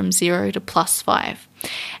 and then from 0 to +5.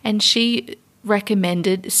 And she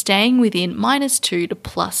recommended staying within -2 to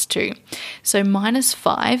 +2. So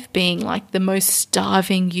 -5 being like the most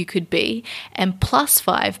starving you could be and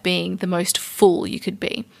 +5 being the most full you could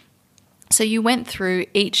be. So you went through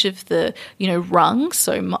each of the, rungs.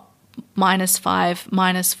 So -5,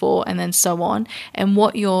 -4, and then so on, and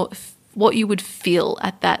what you would feel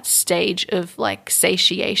at that stage of like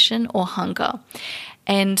satiation or hunger.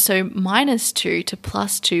 And so -2 to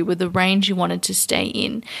 +2 were the range you wanted to stay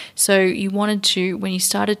in. So you wanted to, when you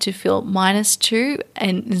started to feel -2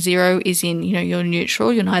 and 0 is in, you're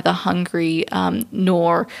neutral, you're neither hungry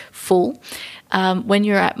nor full. When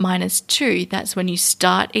you're at -2, that's when you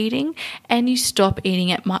start eating and you stop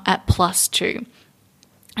eating at +2.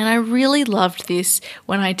 And I really loved this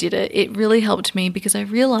when I did it. It really helped me because I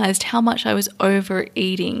realized how much I was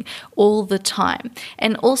overeating all the time.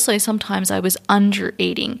 And also sometimes I was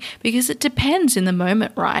under-eating because it depends in the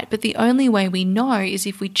moment, right? But the only way we know is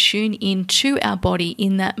if we tune in to our body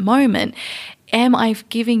in that moment. Am I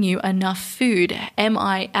giving you enough food? Am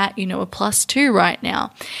I at, a +2 right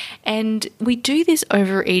now? And we do this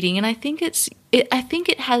overeating, and I think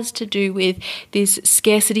it has to do with this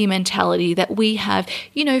scarcity mentality that we have,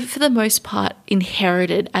 for the most part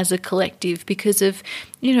inherited as a collective because of,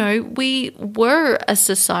 we were a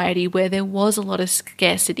society where there was a lot of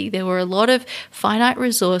scarcity. There were a lot of finite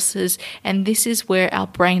resources, and this is where our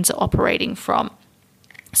brains are operating from.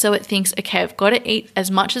 So it thinks, okay, I've got to eat as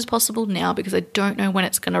much as possible now because I don't know when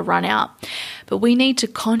it's going to run out. But we need to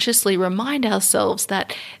consciously remind ourselves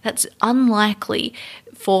that that's unlikely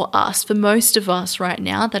for us, for most of us right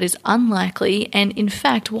now, that is unlikely. And in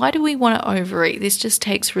fact, why do we want to overeat? This just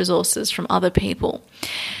takes resources from other people.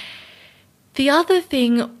 The other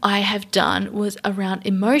thing I have done was around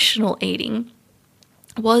emotional eating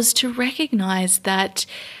was to recognize that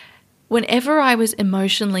whenever I was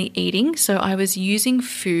emotionally eating, so I was using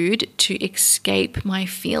food to escape my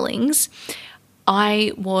feelings,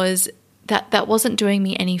 that wasn't doing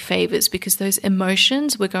me any favors because those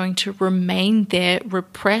emotions were going to remain there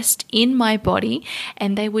repressed in my body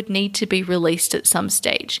and they would need to be released at some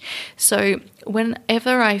stage. So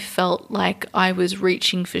whenever I felt like I was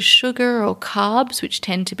reaching for sugar or carbs, which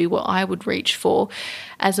tend to be what I would reach for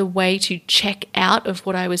as a way to check out of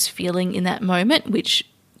what I was feeling in that moment, which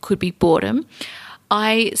could be boredom,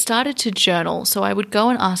 I started to journal. So I would go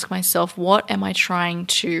and ask myself, what am I trying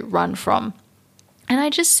to run from? And I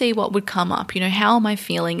just see what would come up, how am I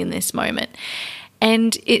feeling in this moment?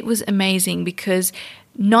 And it was amazing because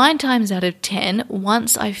 9 times out of 10,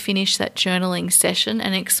 once I finished that journaling session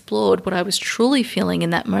and explored what I was truly feeling in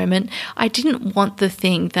that moment, I didn't want the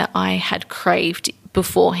thing that I had craved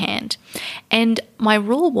beforehand. And my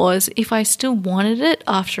rule was if I still wanted it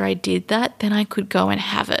after I did that, then I could go and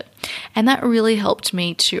have it. And that really helped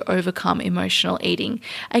me to overcome emotional eating.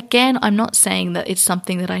 Again, I'm not saying that it's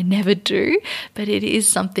something that I never do, but it is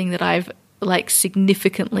something that I've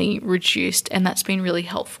significantly reduced, and that's been really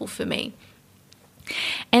helpful for me.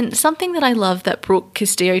 And something that I love that Brooke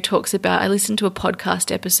Castillo talks about, I listened to a podcast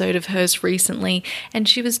episode of hers recently, and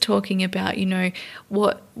she was talking about,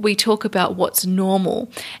 what we talk about what's normal.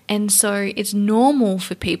 And so it's normal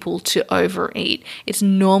for people to overeat. It's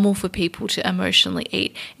normal for people to emotionally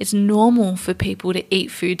eat. It's normal for people to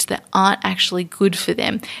eat foods that aren't actually good for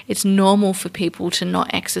them. It's normal for people to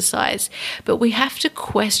not exercise. But we have to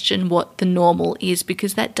question what the normal is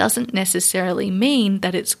because that doesn't necessarily mean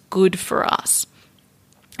that it's good for us.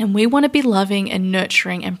 And we want to be loving and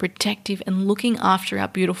nurturing and protective and looking after our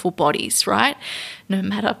beautiful bodies, right? No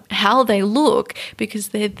matter how they look, because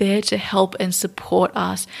they're there to help and support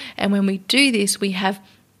us. And when we do this, we have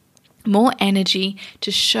more energy to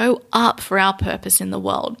show up for our purpose in the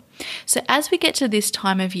world. So as we get to this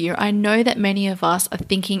time of year, I know that many of us are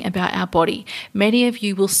thinking about our body. Many of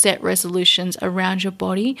you will set resolutions around your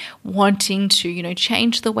body, wanting to,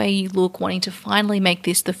 change the way you look, wanting to finally make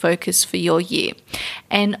this the focus for your year.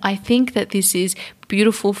 And I think that this is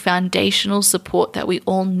beautiful foundational support that we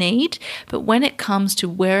all need. But when it comes to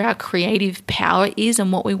where our creative power is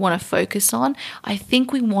and what we want to focus on, I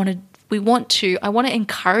think I want to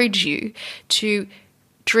encourage you to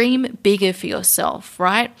dream bigger for yourself,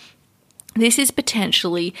 right? This is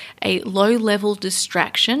potentially a low-level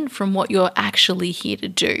distraction from what you're actually here to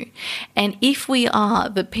do. And if we are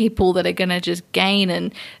the people that are going to just gain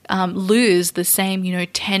and lose the same,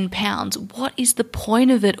 10 pounds, what is the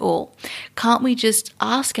point of it all? Can't we just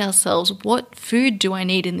ask ourselves, what food do I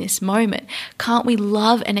need in this moment? Can't we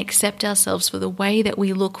love and accept ourselves for the way that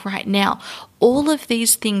we look right now? All of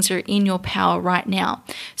these things are in your power right now.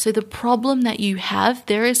 So the problem that you have,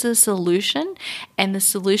 there is a solution, and the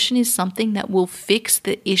solution is something that will fix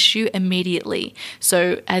the issue immediately.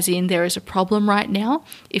 So as in, there is a problem right now.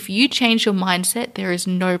 If you change your mindset, there is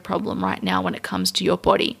no problem right now when it comes to your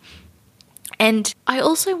body. And I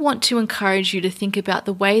also want to encourage you to think about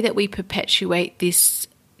the way that we perpetuate this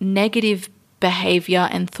negative behavior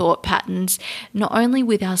and thought patterns, not only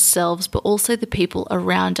with ourselves, but also the people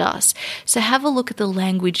around us. So have a look at the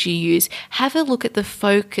language you use. Have a look at the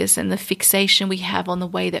focus and the fixation we have on the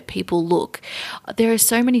way that people look. There are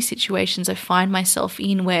so many situations I find myself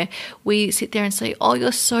in where we sit there and say, oh,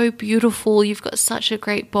 you're so beautiful, you've got such a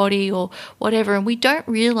great body or whatever. And we don't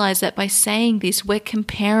realize that by saying this, we're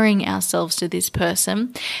comparing ourselves to this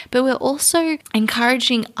person, but we're also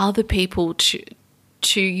encouraging other people to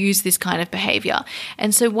use this kind of behavior.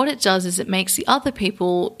 And so what it does is it makes the other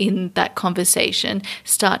people in that conversation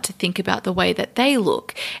start to think about the way that they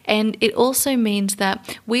look. And it also means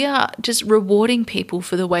that we are just rewarding people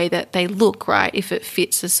for the way that they look, right? If it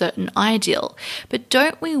fits a certain ideal. But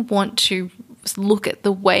don't we want to look at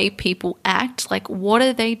the way people act? Like, what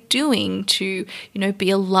are they doing to, be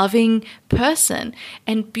a loving person?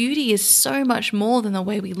 And beauty is so much more than the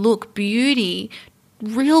way we look. Beauty,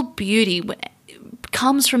 real beauty,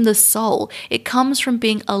 comes from the soul. It comes from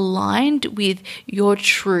being aligned with your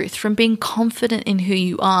truth, from being confident in who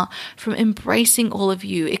you are, from embracing all of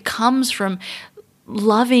you. It comes from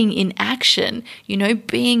loving in action,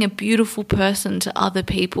 being a beautiful person to other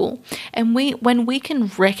people. And when we can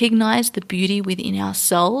recognize the beauty within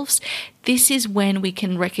ourselves, this is when we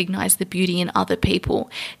can recognize the beauty in other people.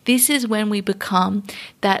 This is when we become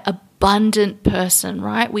that abundant person,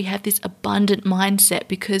 right? We have this abundant mindset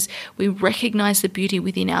because we recognize the beauty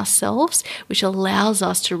within ourselves, which allows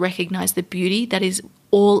us to recognize the beauty that is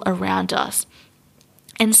all around us.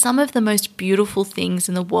 And some of the most beautiful things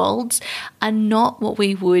in the world are not what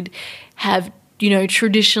we would have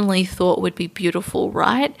traditionally thought would be beautiful,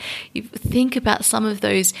 right? You think about some of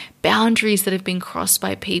those boundaries that have been crossed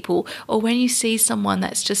by people, or when you see someone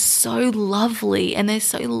that's just so lovely and they're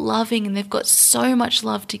so loving and they've got so much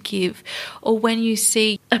love to give, or when you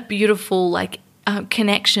see a beautiful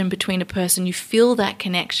connection between a person, you feel that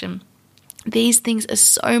connection. These things are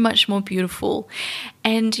so much more beautiful.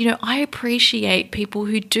 And, I appreciate people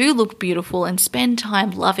who do look beautiful and spend time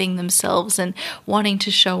loving themselves and wanting to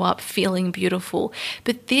show up feeling beautiful.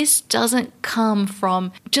 But this doesn't come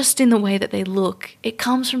from just in the way that they look. It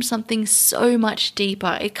comes from something so much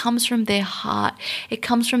deeper. It comes from their heart. It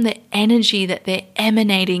comes from the energy that they're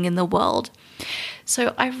emanating in the world.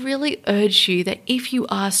 So I really urge you that if you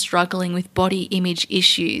are struggling with body image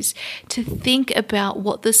issues, to think about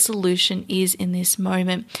what the solution is in this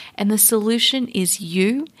moment. And the solution is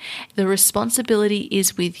you. The responsibility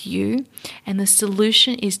is with you. And the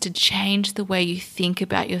solution is to change the way you think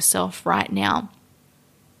about yourself right now.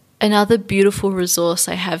 Another beautiful resource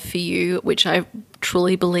I have for you, which I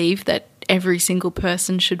truly believe that every single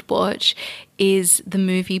person should watch, is the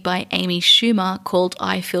movie by Amy Schumer called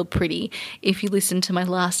I Feel Pretty. If you listen to my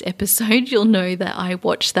last episode, you'll know that I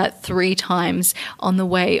watched that 3 times on the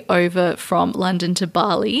way over from London to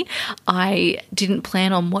Bali. I didn't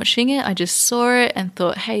plan on watching it. I just saw it and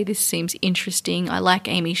thought, hey, this seems interesting. I like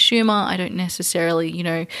Amy Schumer. I don't necessarily,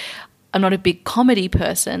 I'm not a big comedy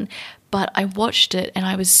person, but I watched it and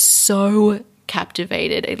I was so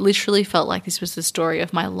captivated. It literally felt like this was the story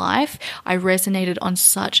of my life. I resonated on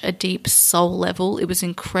such a deep soul level. It was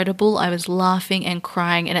incredible. I was laughing and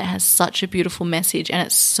crying, and it has such a beautiful message, and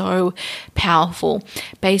it's so powerful.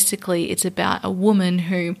 Basically, it's about a woman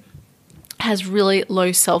who has really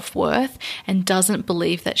low self-worth and doesn't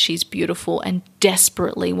believe that she's beautiful and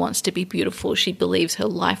desperately wants to be beautiful. She believes her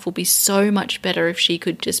life will be so much better if she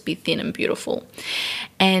could just be thin and beautiful.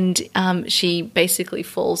 And she basically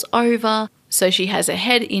falls over. So she has a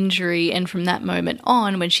head injury, and from that moment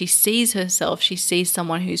on, when she sees herself, she sees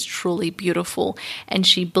someone who's truly beautiful, and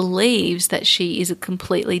she believes that she is a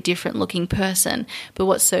completely different looking person. But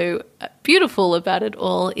what's so beautiful about it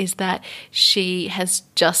all is that she has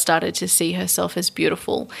just started to see herself as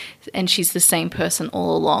beautiful, and she's the same person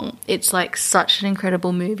all along. It's like such an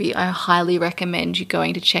incredible movie. I highly recommend you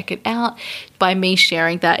going to check it out. By me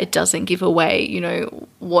sharing that, it doesn't give away,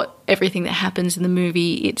 what everything that happens in the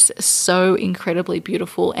movie. It's so incredibly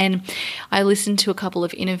beautiful. And I listened to a couple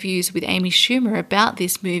of interviews with Amy Schumer about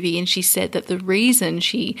this movie, and she said that the reason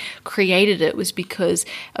she created it was because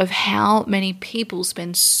of how many people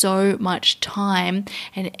spend so much time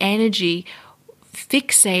and energy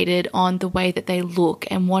fixated on the way that they look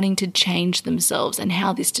and wanting to change themselves, and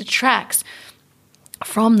how this detracts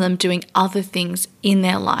from them doing other things in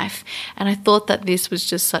their life. And I thought that this was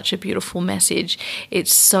just such a beautiful message.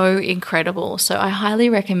 It's so incredible. So I highly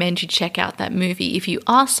recommend you check out that movie if you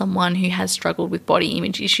are someone who has struggled with body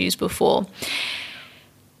image issues before.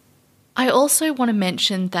 I also want to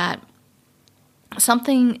mention that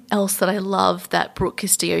something else that I love that Brooke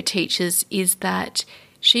Castillo teaches is that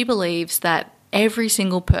she believes that every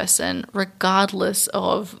single person, regardless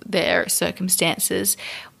of their circumstances,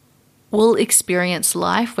 will experience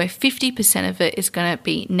life where 50% of it is going to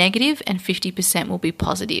be negative and 50% will be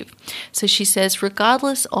positive. So she says,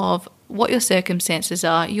 regardless of what your circumstances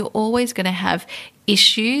are, you're always going to have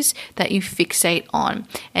issues that you fixate on,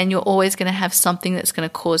 and you're always going to have something that's going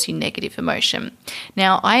to cause you negative emotion.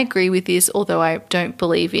 Now, I agree with this, although I don't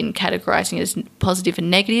believe in categorizing it as positive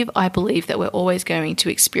and negative. I believe that we're always going to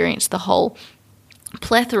experience the whole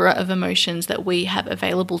plethora of emotions that we have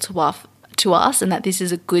available to us, and that this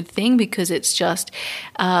is a good thing because it's just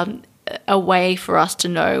a way for us to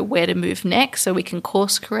know where to move next, so we can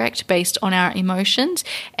course correct based on our emotions.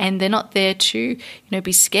 And they're not there to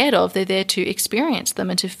be scared of, they're there to experience them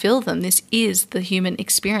and to feel them. This is the human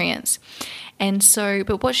experience. And so,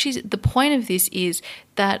 but the point of this is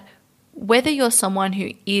that whether you're someone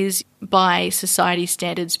who is by society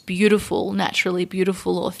standards beautiful, naturally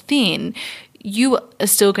beautiful, or thin, you are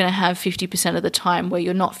still going to have 50% of the time where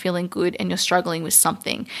you're not feeling good and you're struggling with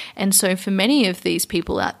something. And so for many of these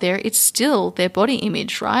people out there, it's still their body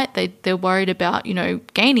image, right? They're worried about,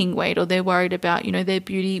 gaining weight, or they're worried about, their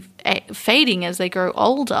beauty fading as they grow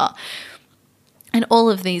older. And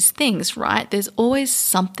all of these things, right? There's always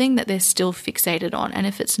something that they're still fixated on. And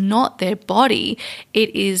if it's not their body,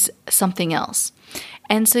 it is something else.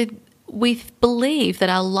 And so we believe that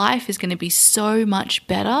our life is going to be so much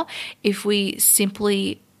better if we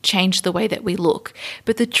simply change the way that we look.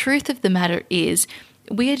 But the truth of the matter is,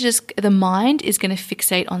 the mind is going to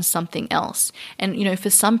fixate on something else. And, for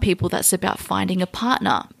some people, that's about finding a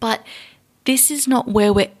partner. But this is not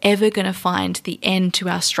where we're ever going to find the end to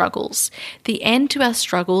our struggles. The end to our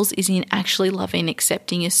struggles is in actually loving and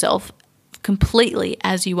accepting yourself completely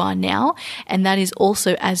as you are now, and that is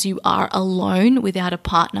also as you are alone without a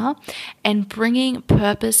partner, and bringing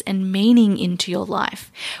purpose and meaning into your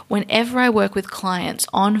life. Whenever I work with clients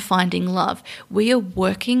on finding love, we are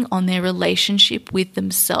working on their relationship with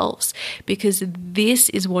themselves, because this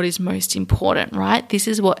is what is most important, right? This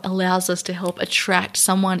is what allows us to help attract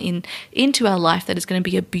someone into our life that is going to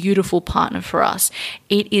be a beautiful partner for us.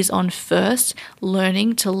 It is on first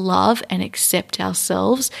learning to love and accept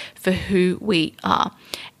ourselves for who we are.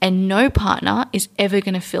 And no partner is ever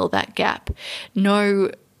going to fill that gap. No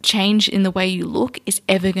change in the way you look is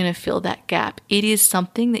ever going to fill that gap. It is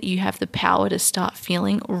something that you have the power to start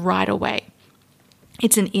feeling right away.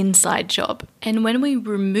 It's an inside job. And when we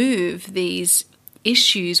remove these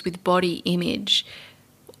issues with body image,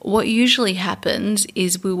 what usually happens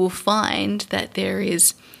is we will find that there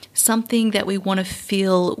is something that we want to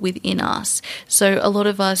feel within us. So a lot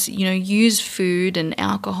of us, use food and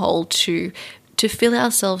alcohol to fill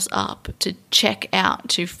ourselves up, to check out,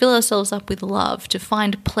 to fill ourselves up with love, to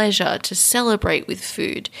find pleasure, to celebrate with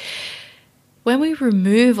food. When we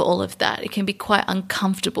remove all of that, it can be quite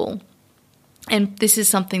uncomfortable. And this is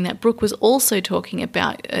something that Brooke was also talking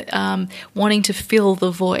about, wanting to fill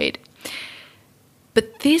the void.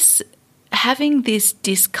 But having this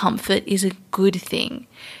discomfort is a good thing,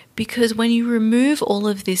 Because when you remove all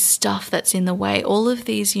of this stuff that's in the way, all of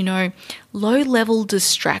these, low-level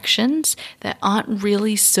distractions that aren't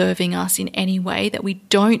really serving us in any way, that we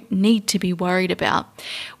don't need to be worried about,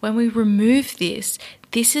 when we remove this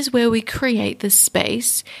is where we create the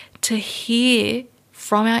space to hear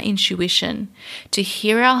from our intuition, to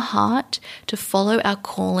hear our heart, to follow our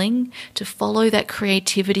calling, to follow that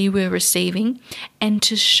creativity we're receiving, and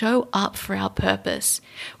to show up for our purpose.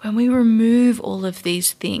 When we remove all of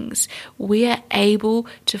these things, we are able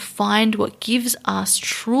to find what gives us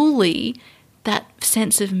truly that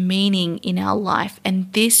sense of meaning in our life.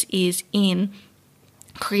 And this is in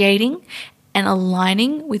creating and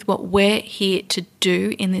aligning with what we're here to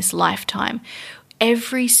do in this lifetime.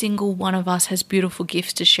 Every single one of us has beautiful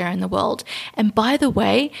gifts to share in the world. And by the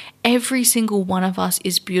way, every single one of us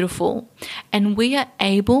is beautiful. And we are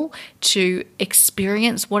able to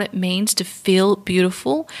experience what it means to feel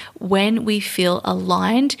beautiful when we feel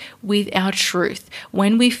aligned with our truth,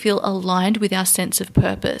 when we feel aligned with our sense of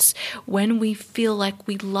purpose, when we feel like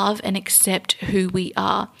we love and accept who we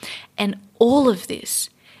are. And all of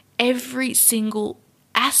this, every single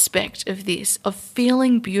aspect of this, of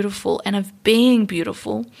feeling beautiful and of being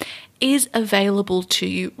beautiful, is available to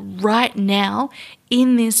you right now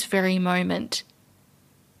in this very moment.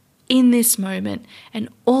 In this moment. And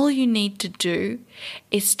all you need to do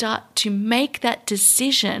is start to make that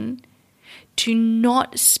decision to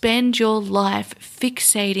not spend your life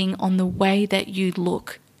fixating on the way that you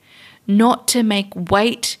look, not to make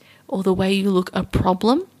weight or the way you look a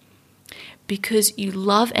problem. Because you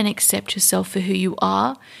love and accept yourself for who you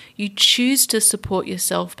are, you choose to support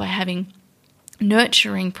yourself by having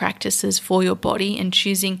nurturing practices for your body and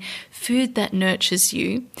choosing food that nurtures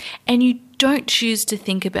you, and you don't choose to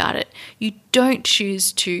think about it. You don't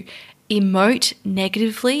choose to emote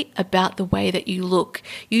negatively about the way that you look.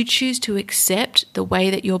 You choose to accept the way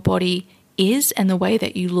that your body is and the way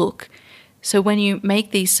that you look. So when you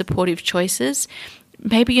make these supportive choices,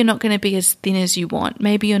 maybe you're not going to be as thin as you want.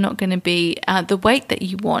 Maybe you're not going to be the weight that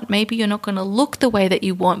you want. Maybe you're not going to look the way that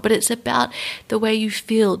you want, but it's about the way you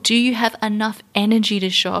feel. Do you have enough energy to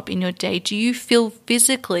show up in your day? Do you feel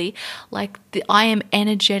physically like I am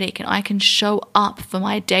energetic and I can show up for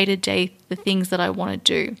my day-to-day, the things that I want to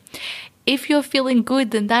do? If you're feeling good,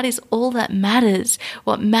 then that is all that matters.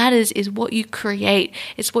 What matters is what you create.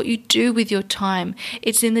 It's what you do with your time.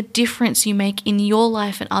 It's in the difference you make in your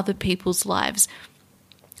life and other people's lives.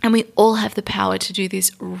 And we all have the power to do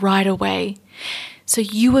this right away. So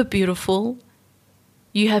you are beautiful.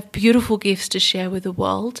 You have beautiful gifts to share with the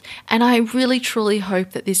world. And I really, truly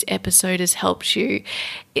hope that this episode has helped you.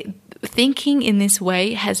 Thinking in this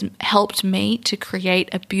way has helped me to create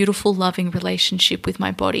a beautiful, loving relationship with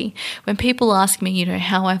my body. When people ask me,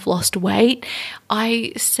 how I've lost weight,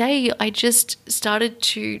 I say I just started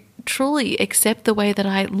to truly accept the way that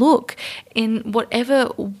I look in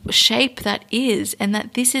whatever shape that is, and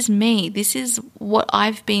that this is me. This is what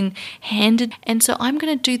I've been handed. And so I'm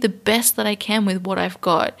going to do the best that I can with what I've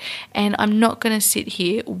got. And I'm not going to sit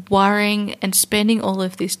here worrying and spending all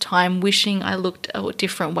of this time wishing I looked a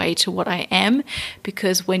different way to what I am,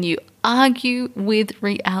 because when you argue with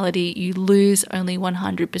reality, you lose only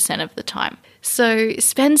 100% of the time. So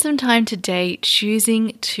spend some time today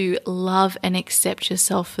choosing to love and accept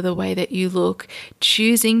yourself for the way that you look,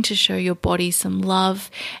 choosing to show your body some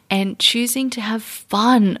love, and choosing to have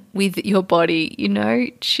fun with your body.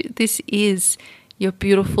 This is your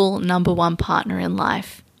beautiful number one partner in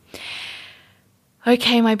life.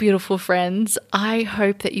 Okay, my beautiful friends, I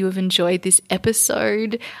hope that you have enjoyed this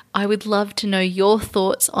episode. I would love to know your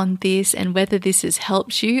thoughts on this and whether this has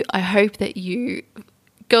helped you. I hope that you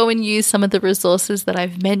go and use some of the resources that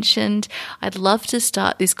I've mentioned. I'd love to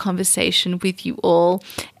start this conversation with you all,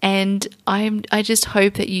 and I just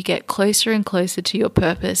hope that you get closer and closer to your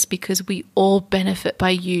purpose, because we all benefit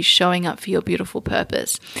by you showing up for your beautiful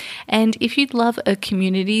purpose. And if you'd love a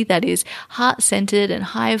community that is heart-centered and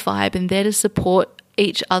high vibe and there to support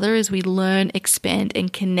each other as we learn, expand,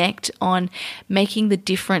 and connect on making the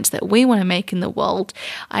difference that we want to make in the world,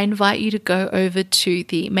 I invite you to go over to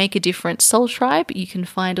the Make a Difference Soul Tribe. You can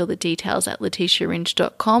find all the details at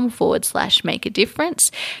leticiaringe.com/make a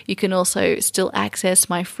difference. You can also still access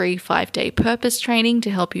my free 5-day purpose training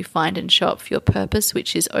to help you find and show up for your purpose,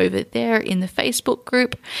 which is over there in the Facebook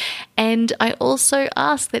group. And I also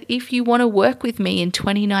ask that if you want to work with me in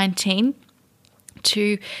 2019,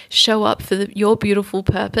 to show up for your beautiful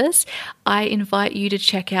purpose, I invite you to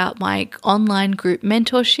check out my online group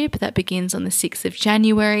mentorship that begins on the 6th of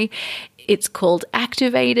January. It's called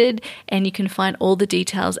Activated, and you can find all the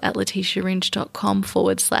details at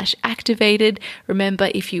letitiaringe.com/activated.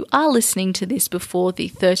 Remember, if you are listening to this before the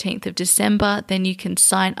 13th of December, then you can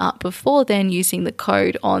sign up before then using the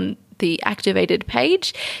code on the Activated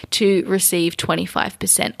page to receive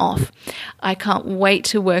 25% off. I can't wait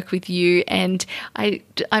to work with you, and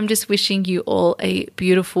I'm just wishing you all a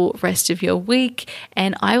beautiful rest of your week,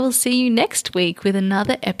 and I will see you next week with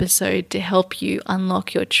another episode to help you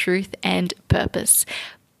unlock your truth and purpose.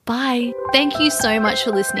 Bye. Thank you so much for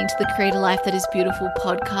listening to the Create a Life That Is Beautiful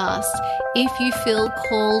podcast. If you feel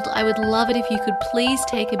called, I would love it if you could please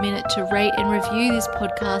take a minute to rate and review this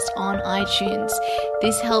podcast on iTunes.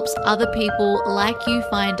 This helps other people like you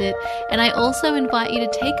find it. And I also invite you to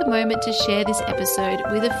take a moment to share this episode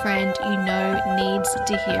with a friend you know needs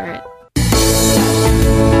to hear it.